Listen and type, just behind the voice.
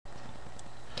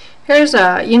Here's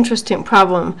an interesting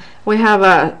problem. We have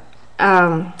a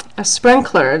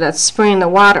sprinkler that's spraying the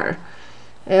water.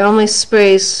 It only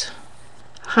sprays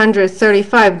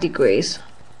 135 degrees.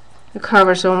 It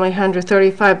covers only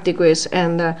 135 degrees,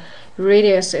 and the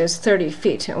radius is 30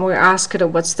 feet. And we're asked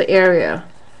what's the area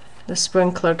the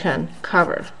sprinkler can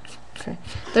cover. Okay.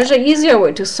 There's an easier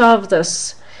way to solve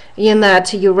this, in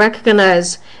that you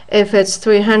recognize if it's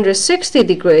 360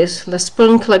 degrees, the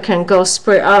sprinkler can go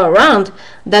spray all around,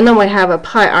 then we have a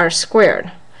pi r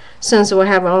squared. Since we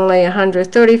have only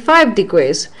 135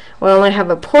 degrees, we only have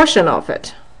a portion of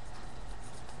it,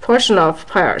 portion of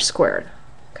pi r squared.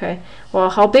 Okay. Well,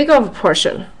 how big of a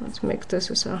portion? Let's make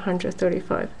this as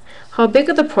 135. How big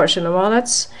of the portion? Well,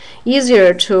 that's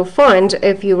easier to find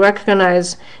if you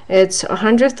recognize it's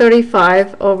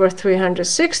 135 over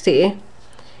 360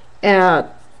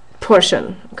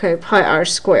 portion, okay, pi r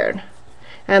squared.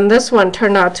 And this one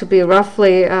turned out to be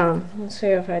roughly, let's see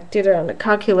if I did it on the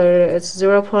calculator, it's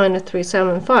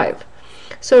 0.375.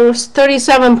 So it's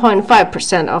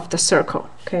 37.5% of the circle.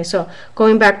 Okay, so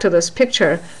going back to this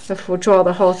picture, if we draw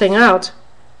the whole thing out,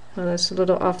 well, it's a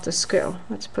little off the scale.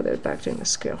 Let's put it back in the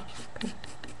scale. Okay.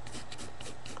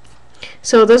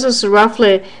 So this is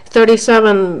roughly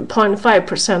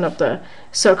 37.5% of the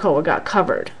circle we got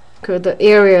covered. Okay, the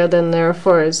area then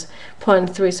therefore is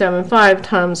 0.375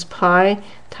 times pi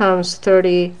times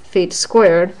 30 feet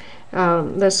squared.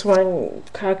 This one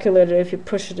calculated, if you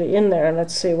push it in there,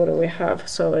 let's see what do we have.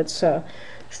 So it's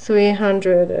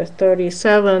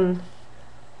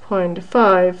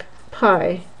 337.5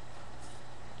 pi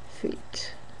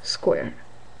feet squared.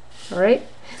 All right,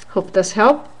 hope this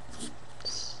helped.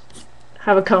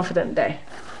 Have a confident day.